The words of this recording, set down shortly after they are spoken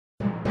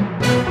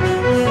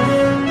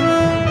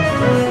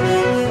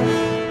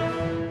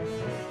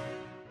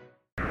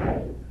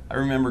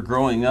remember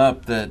growing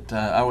up that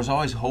I was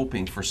always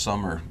hoping for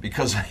summer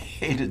because I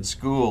hated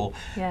school.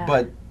 Yeah.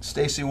 But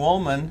Stacy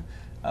Woolman,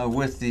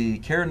 with the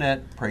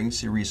CareNet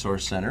Pregnancy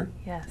Resource Center,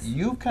 Yes.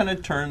 you kind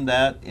of turned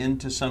that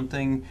into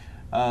something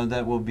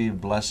that will be a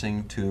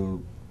blessing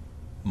to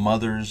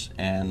mothers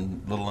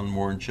and little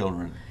unborn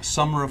children.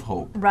 Summer of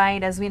Hope.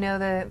 Right, as we know,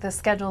 the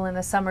schedule in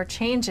the summer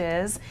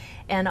changes,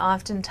 and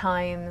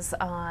oftentimes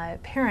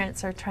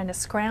parents are trying to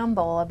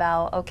scramble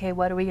about, okay,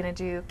 what are we going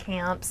to do?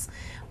 Camps,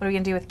 what are we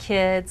going to do with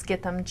kids?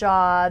 Get them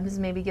jobs,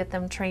 maybe get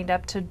them trained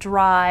up to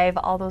drive,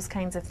 all those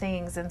kinds of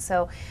things. And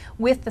so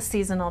with the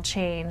seasonal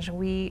change,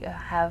 we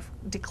have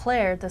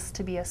declared this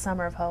to be a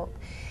summer of hope.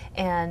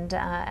 And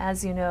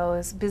as you know,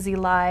 as busy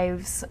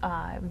lives,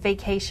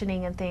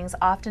 vacationing and things,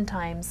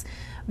 oftentimes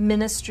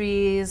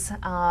ministries,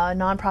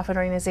 nonprofit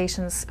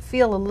organizations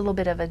feel a little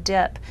bit of a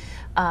dip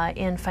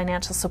in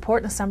financial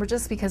support in the summer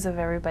just because of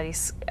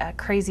everybody's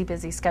crazy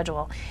busy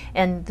schedule,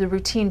 and the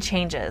routine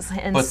changes.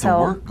 And But so the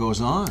work goes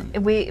on.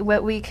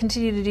 what we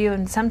continue to do,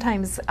 and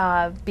sometimes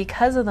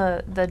because of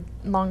the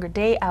longer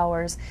day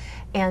hours,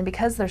 and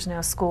because there's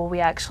no school, we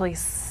actually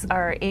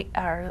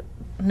our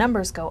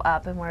numbers go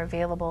up, and we're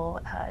available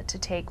to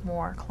take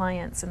more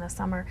clients in the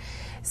summer.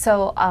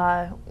 So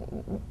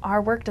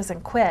our work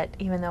doesn't quit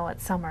even though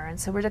it's summer, and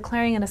so we're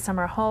declaring it a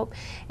summer of hope,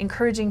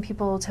 encouraging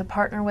people to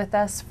partner with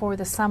us for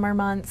the summer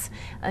months.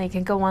 You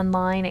can go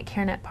online at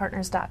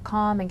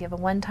carenetpartners.com and give a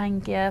one-time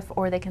gift,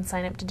 or they can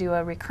sign up to do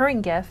a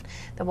recurring gift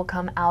that will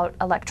come out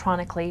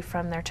electronically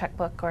from their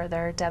checkbook or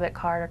their debit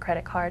card or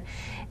credit card.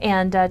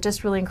 And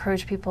just really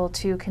encourage people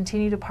to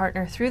continue to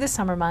partner through the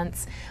summer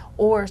months,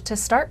 or to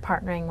start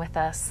partnering with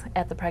us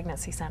at the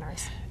pregnancy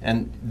centers.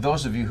 And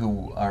those of you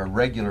who are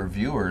regular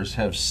viewers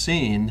have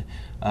seen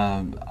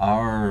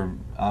our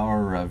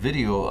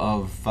video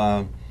of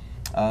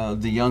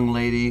the young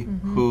lady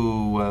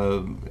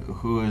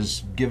who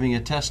is giving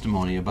a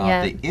testimony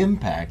about the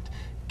impact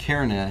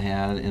CareNet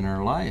had in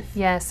her life.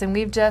 Yes, and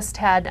we've just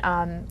had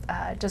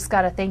just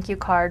got a thank you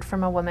card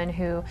from a woman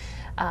who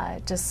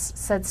just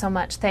said so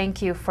much thank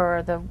you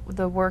for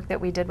the work that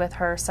we did with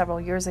her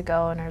several years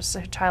ago on her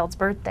child's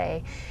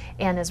birthday,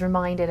 and is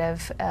reminded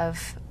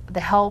of the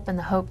help and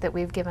the hope that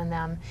we've given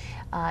them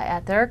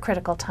at their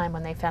critical time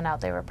when they found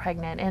out they were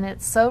pregnant. And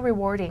it's so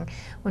rewarding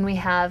when we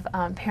have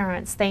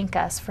parents thank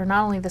us for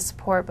not only the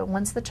support, but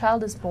once the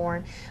child is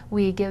born,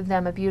 we give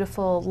them a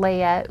beautiful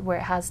layette where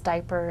it has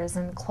diapers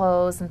and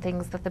clothes and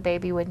things that the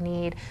baby would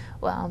need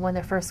when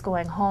they're first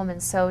going home.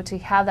 And so to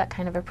have that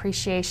kind of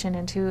appreciation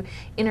and to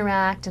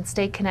interact and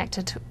stay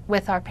connected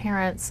with our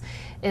parents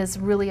is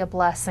really a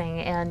blessing.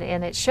 And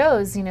it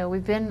shows, you know,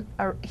 we've been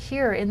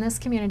here in this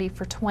community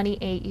for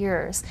 28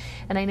 years.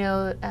 And I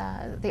know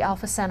the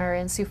Alpha Center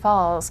in Sioux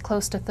Falls,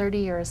 close to 30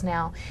 years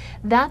now.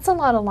 That's a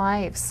lot of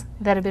lives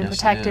that have been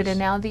protected, and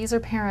now these are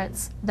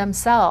parents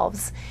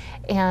themselves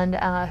and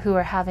who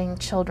are having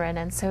children,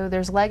 and so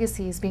there's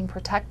legacies being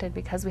protected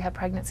because we have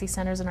pregnancy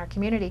centers in our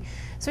community.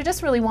 So we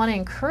just really want to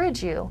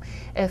encourage you,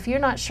 if you're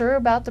not sure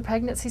about the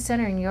pregnancy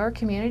center in your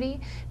community,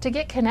 to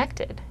get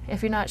connected.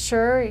 If you're not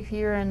sure, if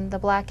you're in the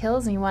Black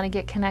Hills and you want to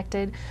get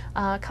connected,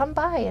 come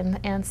by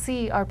and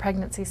see our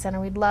pregnancy center.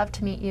 We'd love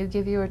to meet you,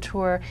 give you a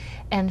tour,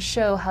 and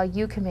show how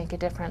you can make a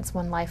difference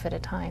one life at a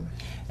time.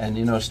 And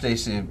you know,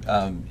 Stacy,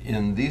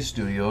 in these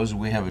studios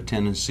we have a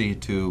tendency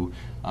to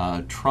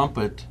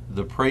trumpet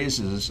the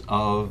praises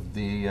of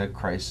the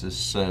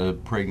crisis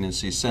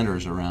pregnancy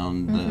centers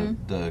around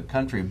the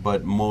country,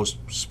 but most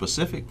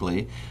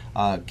specifically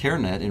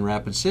CareNet in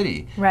Rapid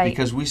City,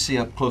 because we see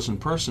up close and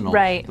personal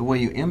the way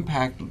you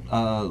impact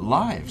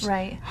lives.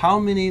 How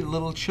many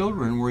little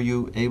children were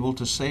you able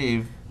to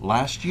save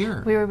last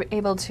year? We were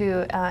able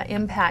to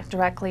impact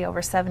directly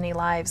over 70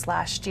 lives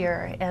last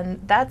year, and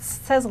that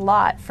says a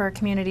lot for a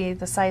community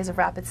the size of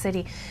Rapid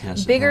City.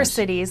 Yes, bigger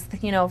cities,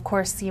 you know, of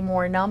course, see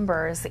more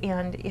numbers,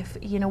 and if,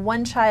 you know,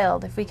 one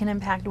child, if we can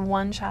impact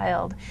one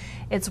child,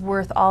 it's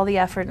worth all the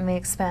effort and the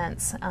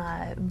expense.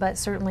 But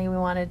certainly we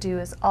want to do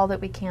is all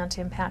that we can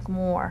to impact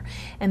more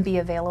and be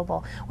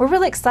available. We're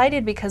really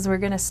excited because we're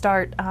going to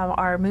start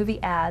our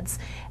movie ads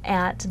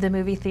at the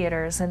movie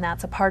theaters, and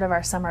that's a part of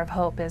our Summer of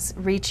Hope, is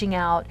reaching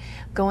out,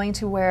 going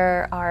to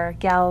where our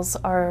gals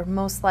are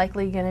most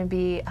likely going to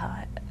be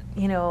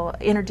you know,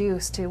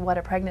 introduced to what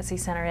a pregnancy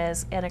center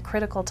is in a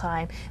critical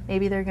time.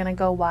 Maybe they're going to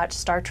go watch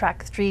Star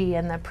Trek 3,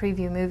 and the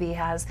preview movie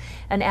has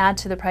an ad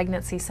to the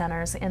pregnancy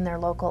centers in their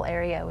local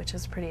area, which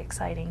is pretty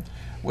exciting.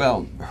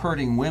 Well,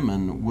 hurting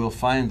women will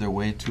find their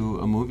way to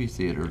a movie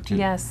theater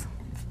to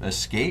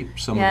escape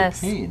some of the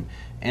pain.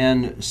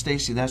 And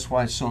Stacy, that's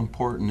why it's so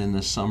important in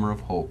this Summer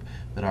of Hope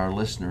that our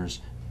listeners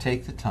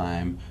take the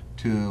time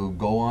to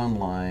go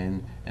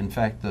online. In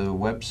fact, the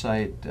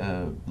website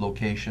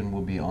location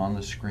will be on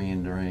the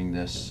screen during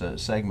this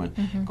segment.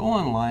 Go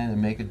online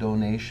and make a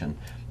donation,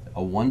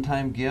 a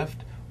one-time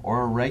gift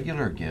or a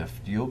regular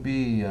gift. You'll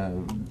be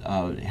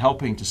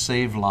helping to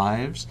save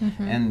lives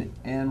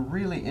and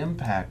really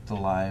impact the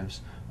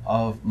lives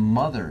of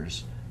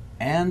mothers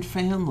and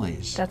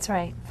families. That's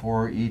right.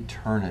 For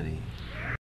eternity.